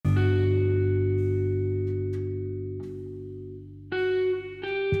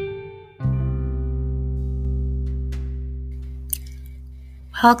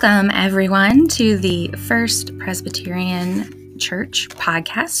Welcome, everyone, to the First Presbyterian Church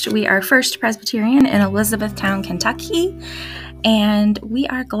podcast. We are First Presbyterian in Elizabethtown, Kentucky, and we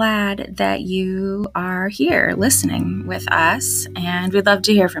are glad that you are here listening with us, and we'd love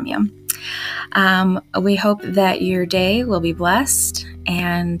to hear from you. We hope that your day will be blessed,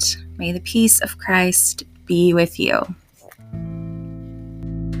 and may the peace of Christ be with you.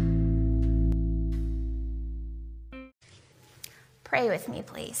 Pray with me,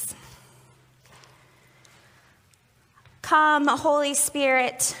 please. Come, Holy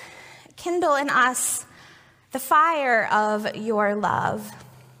Spirit, kindle in us the fire of your love.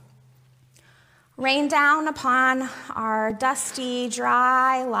 Rain down upon our dusty,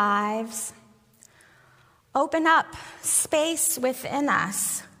 dry lives. Open up space within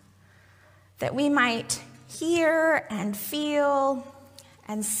us that we might hear and feel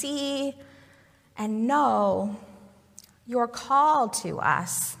and see and know your call to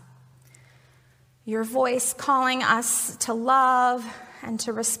us, your voice calling us to love and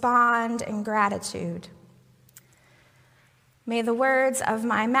to respond in gratitude. May the words of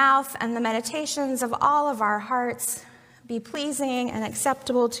my mouth and the meditations of all of our hearts be pleasing and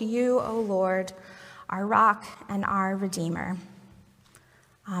acceptable to you, O Lord, our rock and our Redeemer.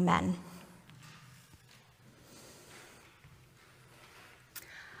 Amen.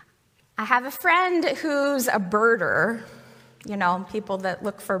 I have a friend who's a birder, people that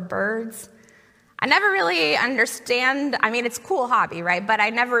look for birds. I never really understand. It's a cool hobby, right? But I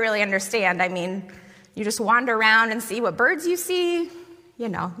never really understand. You just wander around and see what birds you see.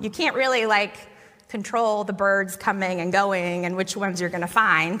 You can't really control the birds coming and going and which ones you're going to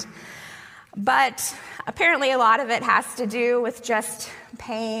find. But apparently a lot of it has to do with just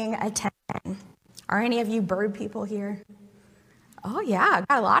paying attention. Are any of you bird people here? Oh yeah, I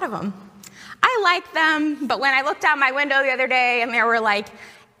got a lot of them. I like them, but when I looked out my window the other day and there were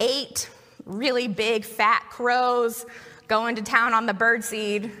 8 really big fat crows going to town on the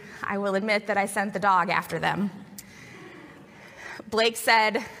birdseed, I will admit that I sent the dog after them. Blake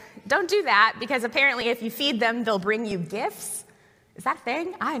said, don't do that because apparently if you feed them, they'll bring you gifts. Is that a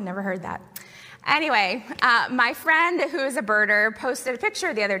thing? I had never heard that. Anyway, my friend who is a birder posted a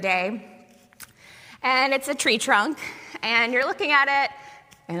picture the other day, and it's a tree trunk, and you're looking at it,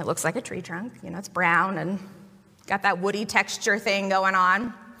 and it looks like a tree trunk. It's brown and got that woody texture thing going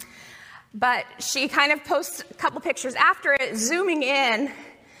on. But she kind of posts a couple pictures after it, zooming in,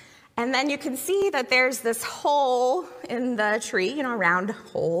 and then you can see that there's this hole in the tree, a round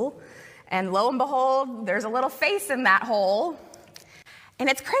hole, and lo and behold, there's a little face in that hole. And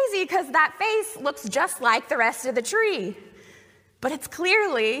it's crazy because that face looks just like the rest of the tree, but it's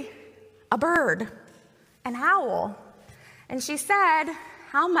clearly a bird, an owl. And she said,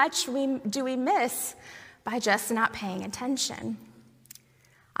 how much do we miss by just not paying attention?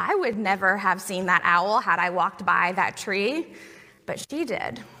 I would never have seen that owl had I walked by that tree, but she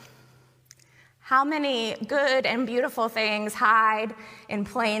did. How many good and beautiful things hide in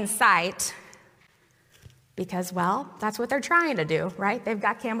plain sight? Because, that's what they're trying to do, right? They've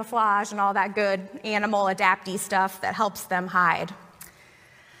got camouflage and all that good animal adapty stuff that helps them hide.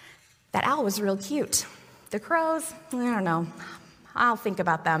 That owl was real cute. The crows, I don't know. I'll think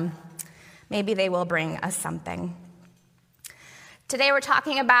about them. Maybe they will bring us something. Today we're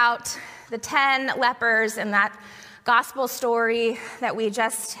talking about the 10 lepers in that gospel story that we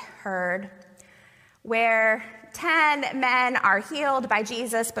just heard, where 10 men are healed by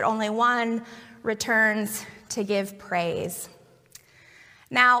Jesus, but only one returns to give praise.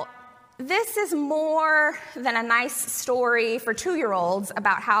 Now, this is more than a nice story for 2-year-olds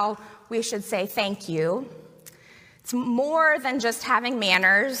about how we should say thank you. It's more than just having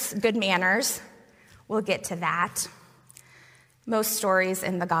manners, good manners. We'll get to that. Most stories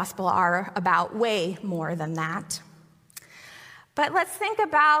in the gospel are about way more than that. But let's think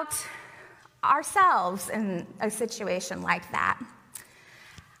about ourselves in a situation like that.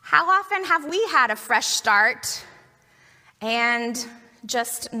 How often have we had a fresh start and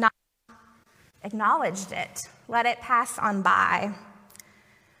just not acknowledged it, let it pass on by?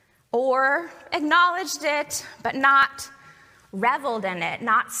 Or acknowledged it, but not reveled in it,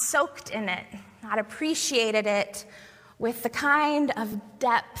 not soaked in it, not appreciated it with the kind of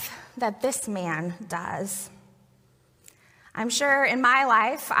depth that this man does. I'm sure in my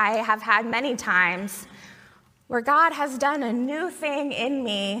life I have had many times where God has done a new thing in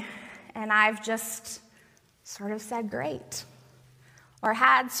me and I've just sort of said, great, or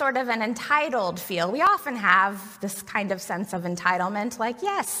had sort of an entitled feel. We often have this kind of sense of entitlement,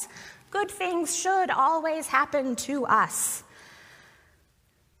 yes, good things should always happen to us.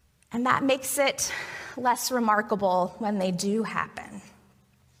 And that makes it less remarkable when they do happen.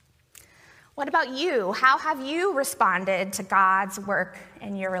 What about you? How have you responded to God's work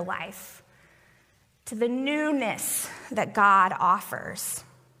in your life? To the newness that God offers?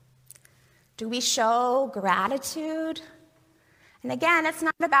 Do we show gratitude? And again, it's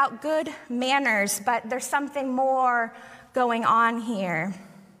not about good manners, but there's something more going on here.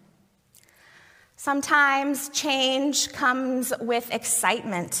 Sometimes change comes with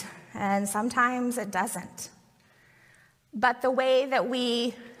excitement, and sometimes it doesn't. But the way that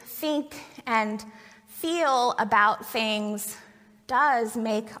we think and feel about things does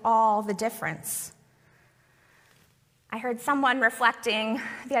make all the difference. I heard someone reflecting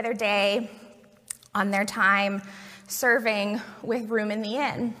the other day on their time serving with Room in the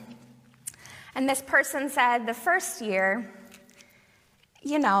Inn. And this person said the first year,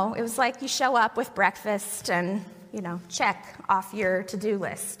 it was like you show up with breakfast and, check off your to-do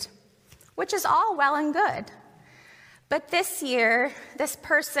list, which is all well and good. But this year, this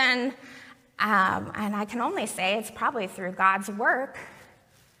person, and I can only say it's probably through God's work,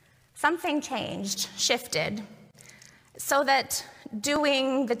 something changed, shifted, so that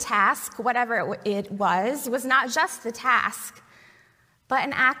doing the task, whatever it was not just the task, but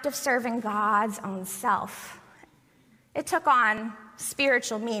an act of serving God's own self. It took on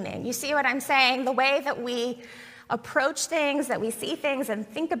spiritual meaning. You see what I'm saying? The way that we approach things, that we see things and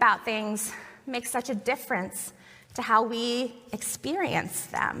think about things makes such a difference to how we experience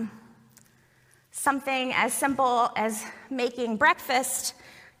them. Something as simple as making breakfast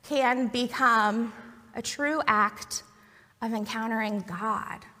can become a true act of encountering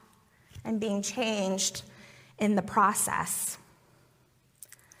God and being changed in the process.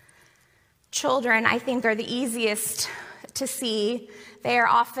 Children, I think, are the easiest to see. They are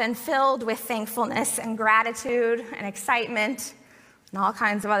often filled with thankfulness and gratitude and excitement and all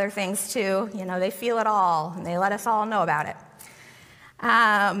kinds of other things too. They feel it all and they let us all know about it.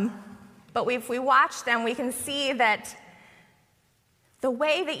 But if we watch them, we can see that the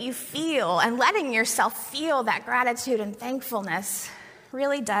way that you feel and letting yourself feel that gratitude and thankfulness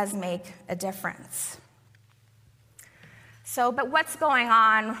really does make a difference. But what's going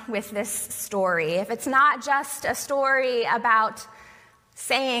on with this story? If it's not just a story about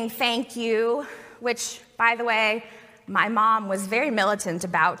saying thank you, which, by the way, my mom was very militant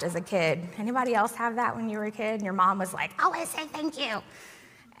about as a kid. Anybody else have that when you were a kid? And your mom was like, always say thank you.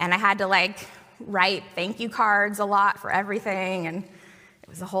 And I had to write thank you cards a lot for everything, and it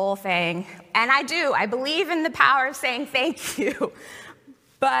was a whole thing. And I believe in the power of saying thank you.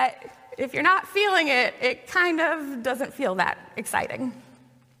 But if you're not feeling it, it kind of doesn't feel that exciting.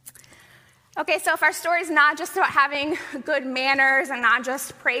 Okay, so if our story is not just about having good manners and not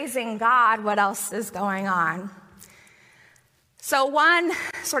just praising God, what else is going on? So one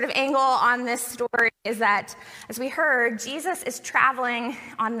sort of angle on this story is that, as we heard, Jesus is traveling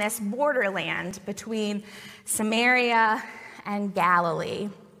on this borderland between Samaria and Galilee.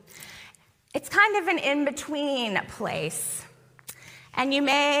 It's kind of an in-between place. And you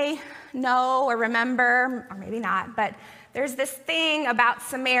may know or remember, or maybe not, but there's this thing about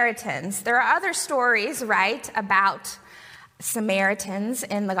Samaritans. There are other stories, right, about Samaritans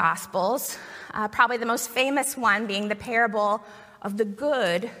in the Gospels. Probably the most famous one being the parable of the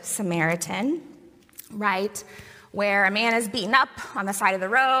Good Samaritan, right, where a man is beaten up on the side of the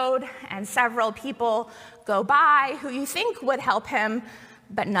road and several people go by who you think would help him,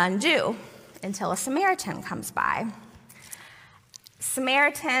 but none do until a Samaritan comes by.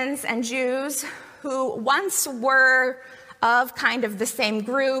 Samaritans and Jews who once were of kind of the same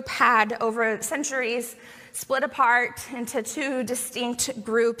group had over centuries split apart into two distinct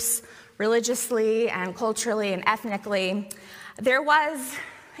groups religiously and culturally and ethnically. There was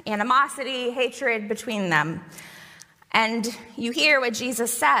animosity, hatred between them. And you hear what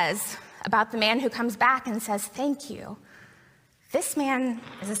Jesus says about the man who comes back and says, thank you. This man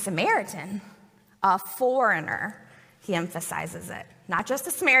is a Samaritan, a foreigner. He emphasizes it. Not just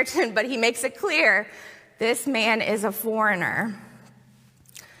a Samaritan, but he makes it clear this man is a foreigner.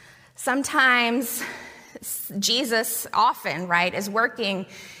 Sometimes Jesus often, right, is working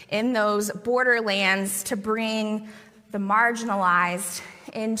in those borderlands to bring the marginalized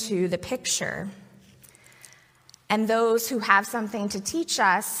into the picture. And those who have something to teach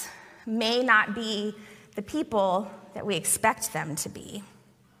us may not be the people that we expect them to be.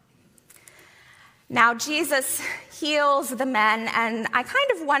 Now, Jesus heals the men, and I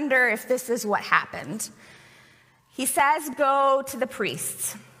kind of wonder if this is what happened. He says, go to the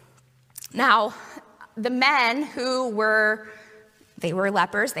priests. Now, the men they were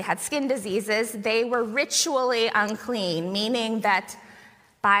lepers, they had skin diseases, they were ritually unclean, meaning that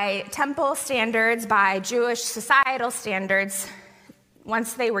by temple standards, by Jewish societal standards,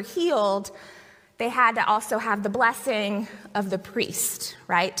 once they were healed, they had to also have the blessing of the priest,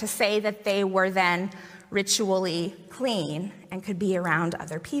 right? To say that they were then ritually clean and could be around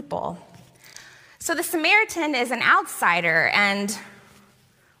other people. So the Samaritan is an outsider and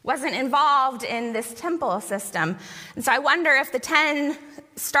wasn't involved in this temple system. And so I wonder if the 10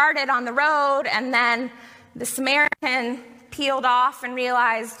 started on the road and then the Samaritan peeled off and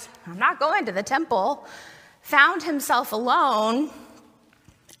realized, I'm not going to the temple, found himself alone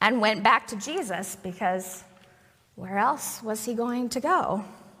and went back to Jesus, because where else was he going to go?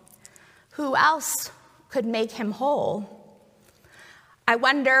 Who else could make him whole? I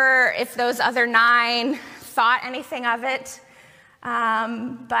wonder if those other 9 thought anything of it,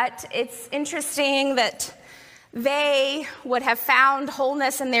 but it's interesting that they would have found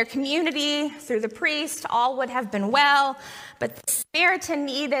wholeness in their community through the priest. All would have been well, but the Samaritan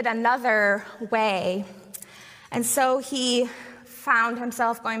needed another way. And so he found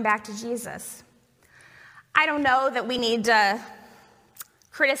himself going back to Jesus. I don't know that we need to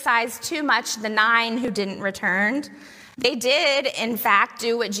criticize too much the 9 who didn't return. They did, in fact,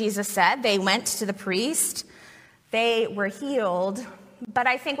 do what Jesus said. They went to the priest. They were healed. But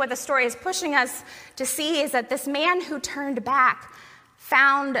I think what the story is pushing us to see is that this man who turned back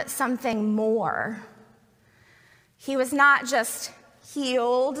found something more. He was not just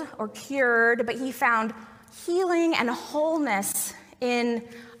healed or cured, but he found healing and wholeness in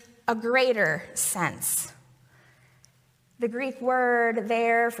a greater sense. The Greek word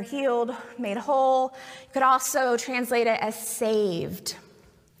there for healed, made whole, you could also translate it as saved.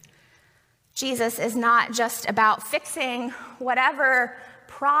 Jesus is not just about fixing whatever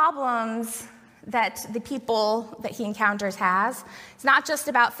problems that the people that he encounters has. It's not just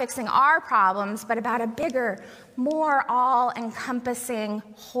about fixing our problems, but about a bigger, more all-encompassing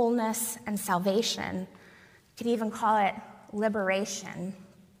wholeness and salvation. You could even call it liberation.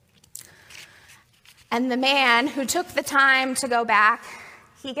 And the man who took the time to go back,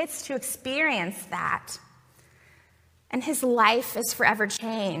 he gets to experience that. And his life is forever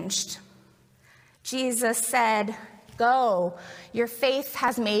changed. Jesus said, "Go, your faith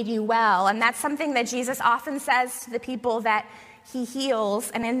has made you well." And that's something that Jesus often says to the people that he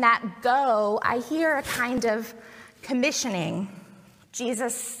heals. And in that go, I hear a kind of commissioning.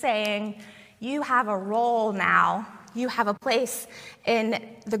 Jesus saying, you have a role now. You have a place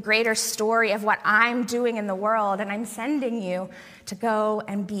in the greater story of what I'm doing in the world, and I'm sending you to go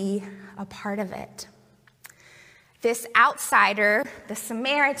and be a part of it. This outsider, the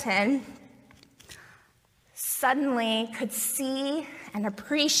Samaritan, suddenly could see and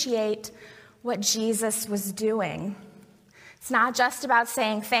appreciate what Jesus was doing. It's not just about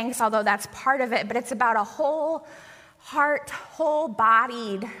saying thanks, although that's part of it, but it's about a whole heart,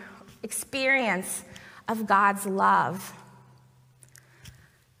 whole-bodied experience of God's love.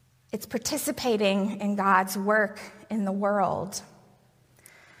 It's participating in God's work in the world.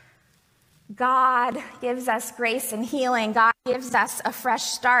 God gives us grace and healing. God gives us a fresh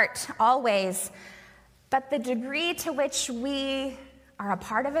start always. But the degree to which we are a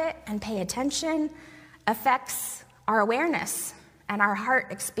part of it and pay attention affects our awareness and our heart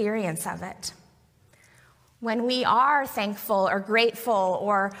experience of it. When we are thankful or grateful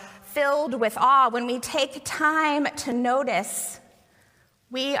or filled with awe, when we take time to notice,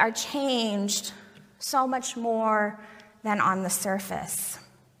 we are changed so much more than on the surface.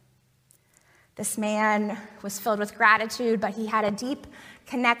 This man was filled with gratitude, but he had a deep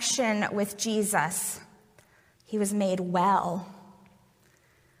connection with Jesus. He was made well.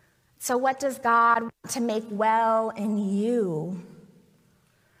 So what does God want to make well in you?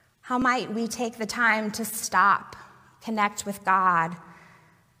 How might we take the time to stop, connect with God,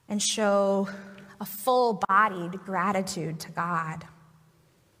 and show a full-bodied gratitude to God?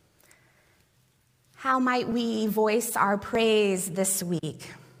 How might we voice our praise this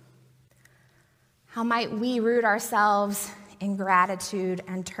week? How might we root ourselves in gratitude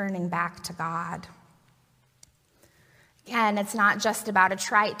and turning back to God? Again, it's not just about a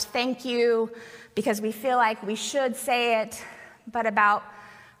trite thank you because we feel like we should say it, but about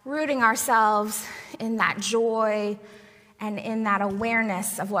rooting ourselves in that joy and in that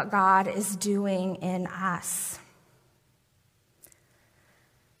awareness of what God is doing in us.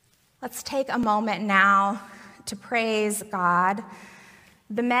 Let's take a moment now to praise God.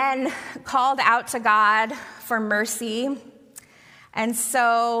 The men called out to God for mercy. And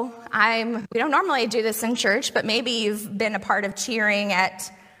so we don't normally do this in church, but maybe you've been a part of cheering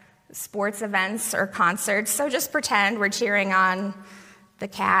at sports events or concerts. So just pretend we're cheering on the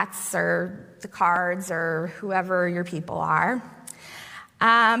Cats or the Cards or whoever your people are.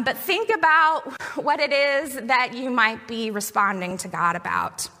 But think about what it is that you might be responding to God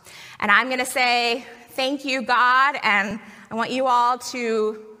about. And I'm going to say, thank you, God, and I want you all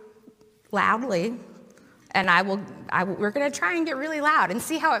to loudly, and we're going to try and get really loud and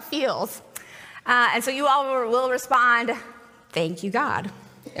see how it feels. And so you all will respond, thank you, God.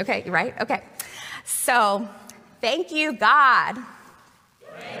 Okay, right? Okay. So, thank you, God.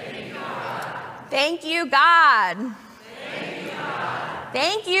 Thank you, God. Thank you, God. Thank you, God.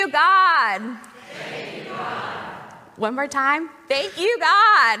 Thank you, God. Thank you, God. One more time. Thank you,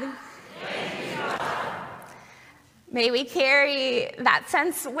 God. Thank you, God. May we carry that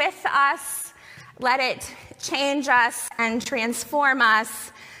sense with us. Let it change us and transform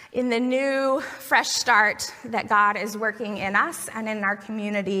us in the new, fresh start that God is working in us and in our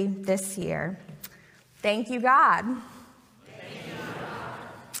community this year. Thank you, God. Thank you,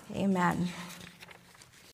 God. Amen.